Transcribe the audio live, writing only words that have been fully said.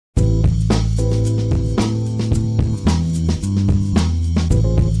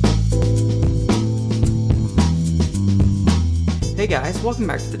guys, welcome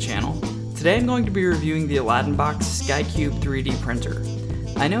back to the channel. Today I'm going to be reviewing the Aladdinbox SkyCube 3D printer.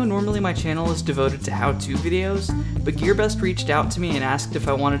 I know normally my channel is devoted to how-to videos, but GearBest reached out to me and asked if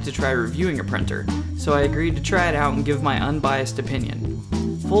I wanted to try reviewing a printer, so I agreed to try it out and give my unbiased opinion.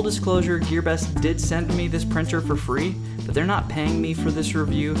 Full disclosure, GearBest did send me this printer for free, but they're not paying me for this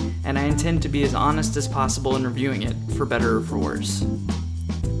review, and I intend to be as honest as possible in reviewing it, for better or for worse.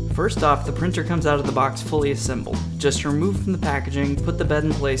 First off, the printer comes out of the box fully assembled. Just remove from the packaging, put the bed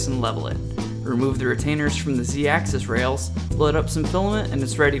in place and level it. Remove the retainers from the Z-axis rails, load up some filament, and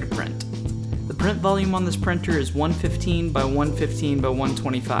it's ready to print. The print volume on this printer is 115 by 115 by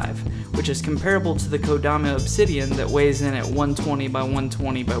 125, which is comparable to the Kodama Obsidian that weighs in at 120 by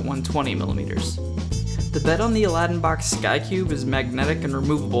 120 by 120 millimeters. The bed on the Aladdinbox SkyCube is magnetic and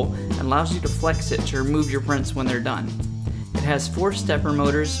removable and allows you to flex it to remove your prints when they're done. It has 4 stepper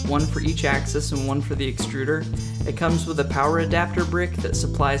motors, one for each axis and one for the extruder. It comes with a power adapter brick that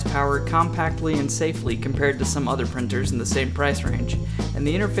supplies power compactly and safely compared to some other printers in the same price range, and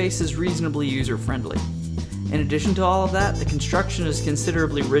the interface is reasonably user-friendly. In addition to all of that, the construction is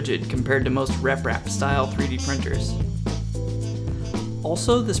considerably rigid compared to most Reprap style 3D printers.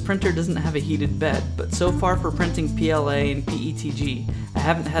 Also, this printer doesn't have a heated bed, but so far for printing PLA and PETG, I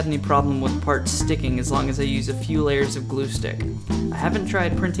haven't had any problem with parts sticking as long as I use a few layers of glue stick. I haven't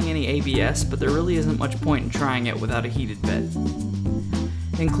tried printing any ABS, but there really isn't much point in trying it without a heated bed.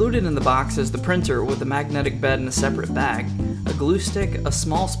 Included in the box is the printer with a magnetic bed in a separate bag, a glue stick, a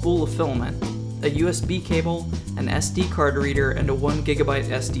small spool of filament, a USB cable, an SD card reader, and a 1GB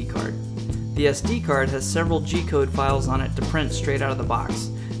SD card. The SD card has several G-code files on it to print straight out of the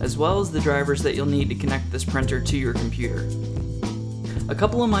box, as well as the drivers that you'll need to connect this printer to your computer. A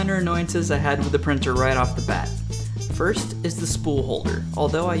couple of minor annoyances I had with the printer right off the bat. First is the spool holder.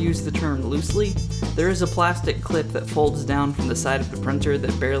 Although I use the term loosely, there is a plastic clip that folds down from the side of the printer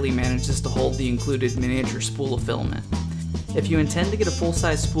that barely manages to hold the included miniature spool of filament. If you intend to get a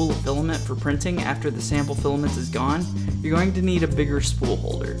full-size spool of filament for printing after the sample filament is gone, you're going to need a bigger spool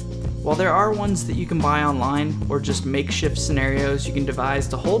holder. While there are ones that you can buy online, or just makeshift scenarios you can devise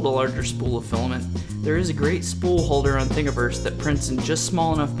to hold a larger spool of filament, there is a great spool holder on Thingiverse that prints in just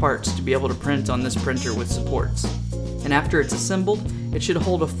small enough parts to be able to print on this printer with supports. And after it's assembled, it should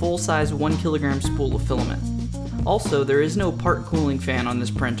hold a full-size 1 kilogram spool of filament. Also, there is no part cooling fan on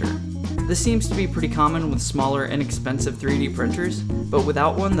this printer. This seems to be pretty common with smaller, inexpensive 3D printers, but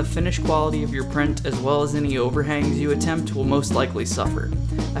without one, the finished quality of your print as well as any overhangs you attempt will most likely suffer.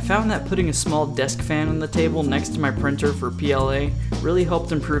 I found that putting a small desk fan on the table next to my printer for PLA really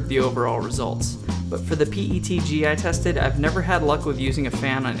helped improve the overall results. But for the PETG I tested, I've never had luck with using a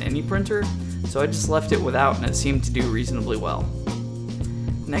fan on any printer, so I just left it without and it seemed to do reasonably well.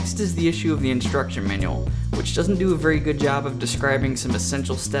 Next is the issue of the instruction manual, which doesn't do a very good job of describing some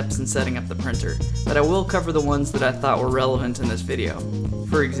essential steps in setting up the printer, but I will cover the ones that I thought were relevant in this video.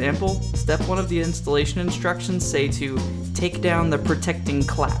 For example, step 1 of the installation instructions say to take down the protecting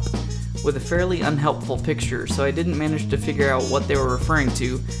clap, with a fairly unhelpful picture, so I didn't manage to figure out what they were referring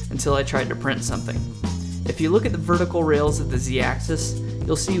to until I tried to print something. If you look at the vertical rails of the Z-axis,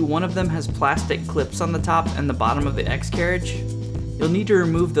 you'll see one of them has plastic clips on the top and the bottom of the X carriage. You'll need to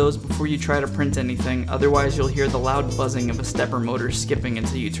remove those before you try to print anything, otherwise you'll hear the loud buzzing of a stepper motor skipping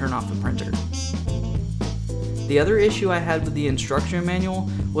until you turn off the printer. The other issue I had with the instruction manual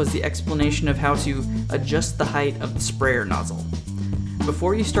was the explanation of how to adjust the height of the sprayer nozzle.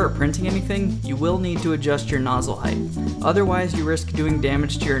 Before you start printing anything, you will need to adjust your nozzle height, otherwise you risk doing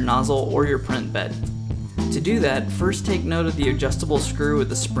damage to your nozzle or your print bed. To do that, first take note of the adjustable screw with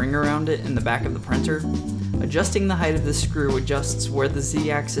the spring around it in the back of the printer. Adjusting the height of the screw adjusts where the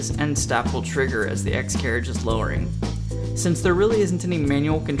Z-axis end stop will trigger as the X carriage is lowering. Since there really isn't any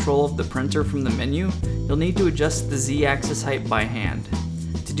manual control of the printer from the menu, you'll need to adjust the Z-axis height by hand.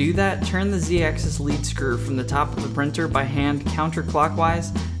 To do that, turn the Z-axis lead screw from the top of the printer by hand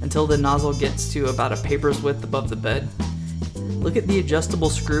counterclockwise until the nozzle gets to about a paper's width above the bed. Look at the adjustable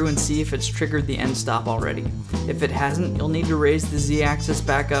screw and see if it's triggered the end stop already. If it hasn't, you'll need to raise the Z-axis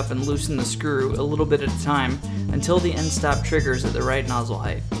back up and loosen the screw a little bit at a time until the end stop triggers at the right nozzle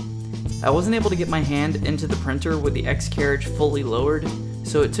height. I wasn't able to get my hand into the printer with the X carriage fully lowered,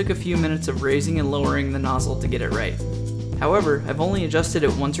 so it took a few minutes of raising and lowering the nozzle to get it right. However, I've only adjusted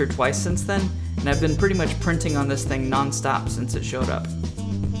it once or twice since then, and I've been pretty much printing on this thing non-stop since it showed up.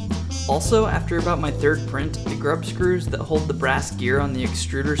 Also, after about my 3rd print, the grub screws that hold the brass gear on the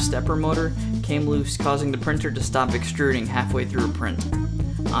extruder stepper motor came loose, causing the printer to stop extruding halfway through a print.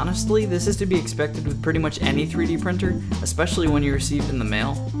 Honestly, this is to be expected with pretty much any 3D printer, especially when you receive it in the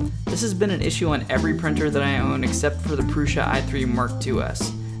mail. This has been an issue on every printer that I own except for the Prusa i3 Mark IIs,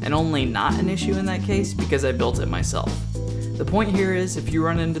 and only not an issue in that case because I built it myself. The point here is, if you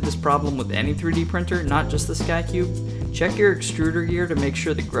run into this problem with any 3D printer, not just the SkyCube, check your extruder gear to make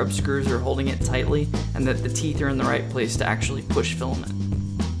sure the grub screws are holding it tightly and that the teeth are in the right place to actually push filament.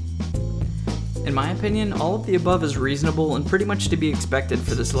 In my opinion, all of the above is reasonable and pretty much to be expected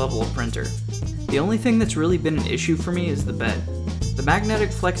for this level of printer. The only thing that's really been an issue for me is the bed. The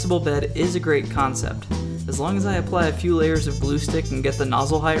magnetic flexible bed is a great concept. As long as I apply a few layers of glue stick and get the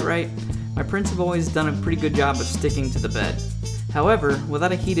nozzle height right, my prints have always done a pretty good job of sticking to the bed. However,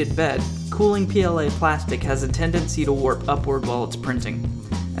 without a heated bed, cooling PLA plastic has a tendency to warp upward while it's printing.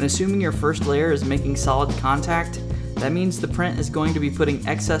 And assuming your first layer is making solid contact, that means the print is going to be putting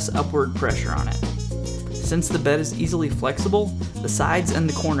excess upward pressure on it. Since the bed is easily flexible, the sides and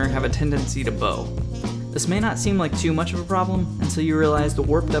the corner have a tendency to bow. This may not seem like too much of a problem until you realize the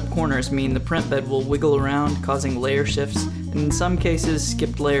warped up corners mean the print bed will wiggle around, causing layer shifts, and in some cases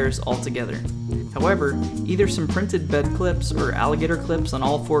skipped layers altogether. However, either some printed bed clips or alligator clips on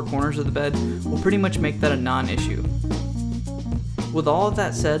all four corners of the bed will pretty much make that a non-issue. With all of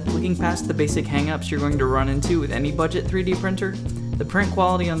that said, looking past the basic hangups you're going to run into with any budget 3D printer, the print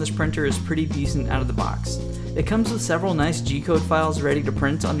quality on this printer is pretty decent out of the box. It comes with several nice G-code files ready to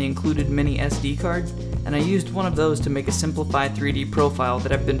print on the included mini SD card, and I used one of those to make a simplified 3D profile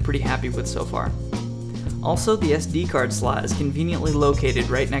that I've been pretty happy with so far. Also, the SD card slot is conveniently located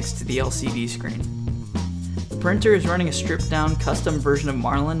right next to the LCD screen. The printer is running a stripped down custom version of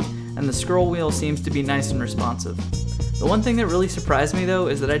Marlin, and the scroll wheel seems to be nice and responsive. The one thing that really surprised me though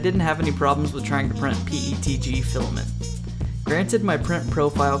is that I didn't have any problems with trying to print PETG filament. Granted, my print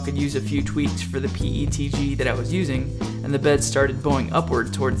profile could use a few tweaks for the PETG that I was using, and the bed started bowing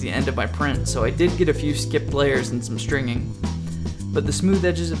upward towards the end of my print, so I did get a few skipped layers and some stringing. But the smooth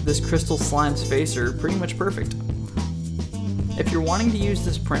edges of this crystal slime's face are pretty much perfect. If you're wanting to use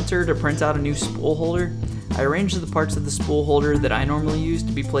this printer to print out a new spool holder, I arranged the parts of the spool holder that I normally use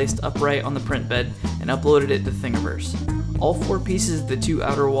to be placed upright on the print bed and uploaded it to Thingiverse. All four pieces of the two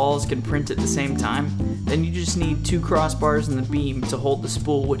outer walls can print at the same time, then you just need two crossbars and the beam to hold the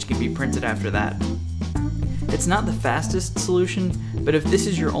spool, which can be printed after that. It's not the fastest solution, but if this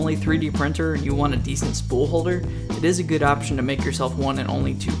is your only 3D printer and you want a decent spool holder, it is a good option to make yourself one and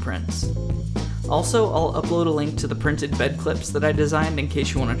only two prints. Also, I'll upload a link to the printed bed clips that I designed in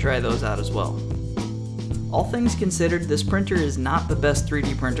case you want to try those out as well. All things considered, this printer is not the best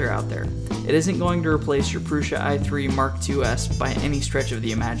 3D printer out there. It isn't going to replace your Prusa i3 Mark IIs by any stretch of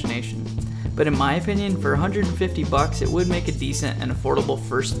the imagination. But in my opinion, for $150 it would make a decent and affordable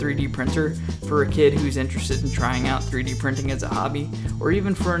first 3D printer for a kid who's interested in trying out 3D printing as a hobby, or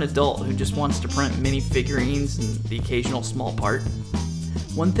even for an adult who just wants to print mini figurines and the occasional small part.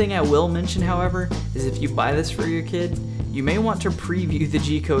 One thing I will mention, however, is if you buy this for your kid, you may want to preview the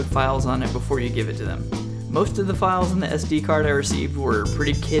G-code files on it before you give it to them. Most of the files in the SD card I received were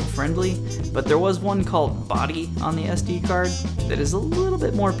pretty kid-friendly, but there was one called Body on the SD card that is a little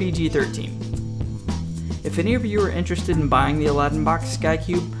bit more PG-13. If any of you are interested in buying the Aladdinbox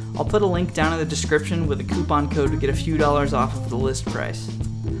SkyCube, I'll put a link down in the description with a coupon code to get a few dollars off of the list price.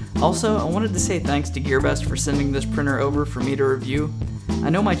 Also, I wanted to say thanks to GearBest for sending this printer over for me to review. I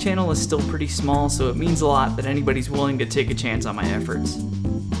know my channel is still pretty small, so it means a lot that anybody's willing to take a chance on my efforts.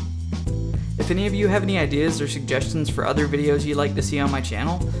 If any of you have any ideas or suggestions for other videos you'd like to see on my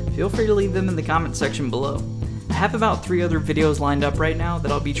channel, feel free to leave them in the comment section below. I have about 3 other videos lined up right now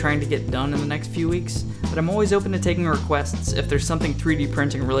that I'll be trying to get done in the next few weeks, but I'm always open to taking requests if there's something 3D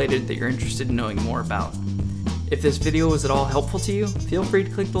printing related that you're interested in knowing more about. If this video was at all helpful to you, feel free to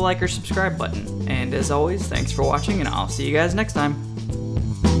click the like or subscribe button, and as always, thanks for watching and I'll see you guys next time.